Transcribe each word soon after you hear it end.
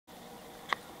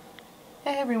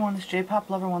Hey everyone, it's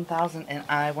JPopLover1000 and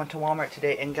I went to Walmart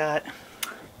today and got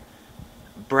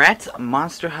Bratz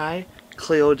Monster High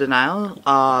Cleo Nile,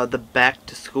 the back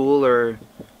to school or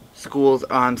schools,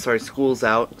 I'm sorry, school's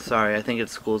out. Sorry, I think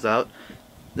it's school's out.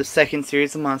 The second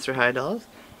series of Monster High dolls.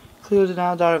 Cleo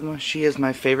Nile, she is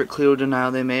my favorite Cleo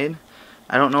Nile they made.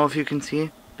 I don't know if you can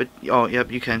see, but oh,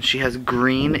 yep, you can. She has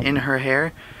green in her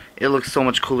hair. It looks so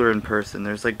much cooler in person.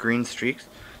 There's like green streaks.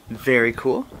 Very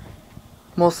cool.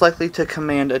 Most likely to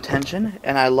command attention,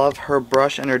 and I love her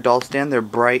brush and her doll stand. They're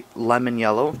bright lemon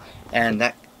yellow, and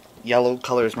that yellow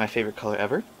color is my favorite color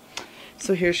ever.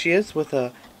 So here she is with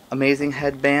a amazing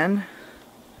headband.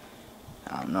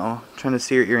 I don't know, I'm trying to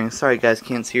see her earring. Sorry guys,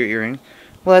 can't see her earring.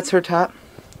 Well, that's her top,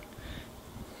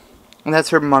 and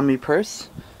that's her mummy purse,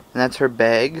 and that's her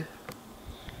bag,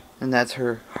 and that's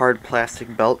her hard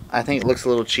plastic belt. I think it looks a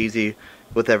little cheesy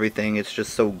with everything. It's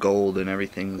just so gold and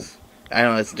everything's, I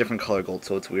don't know, it's a different color gold,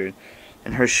 so it's weird.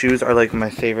 And her shoes are like my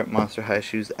favorite Monster High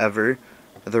shoes ever.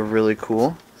 They're really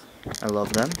cool. I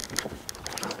love them.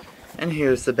 And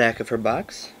here's the back of her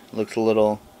box. Looks a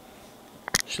little,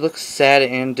 she looks sad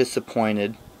and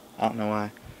disappointed. I don't know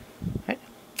why. Right.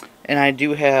 And I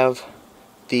do have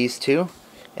these two,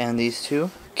 and these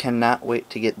two. Cannot wait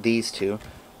to get these two.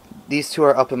 These two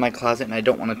are up in my closet, and I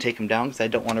don't want to take them down because I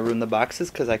don't want to ruin the boxes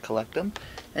because I collect them.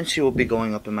 And she will be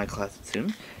going up in my closet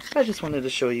soon. I just wanted to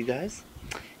show you guys.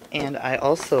 And I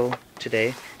also,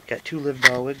 today, got 2 Live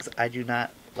Doll wigs. I do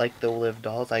not like the Live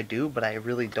Dolls. I do, but I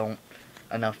really don't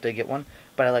enough to get one.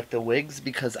 But I like the wigs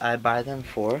because I buy them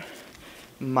for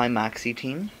my Moxie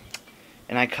team.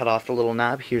 And I cut off the little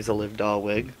knob. Here's a Live Doll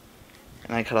wig.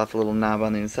 And I cut off the little knob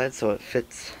on the inside so it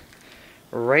fits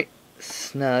right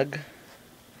snug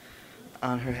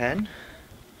on her head.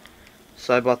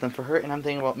 So I bought them for her, and I'm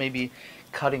thinking about maybe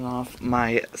cutting off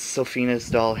my Sofina's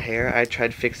doll hair. I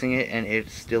tried fixing it and it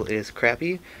still is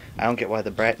crappy. I don't get why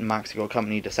the Brat and Moxie Girl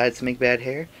company decides to make bad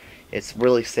hair. It's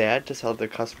really sad to sell to their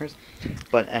customers.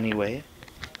 But anyway,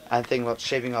 I'm thinking about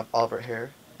shaving off all of her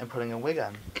hair and putting a wig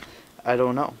on. I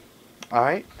don't know.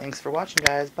 Alright, thanks for watching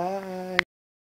guys. Bye.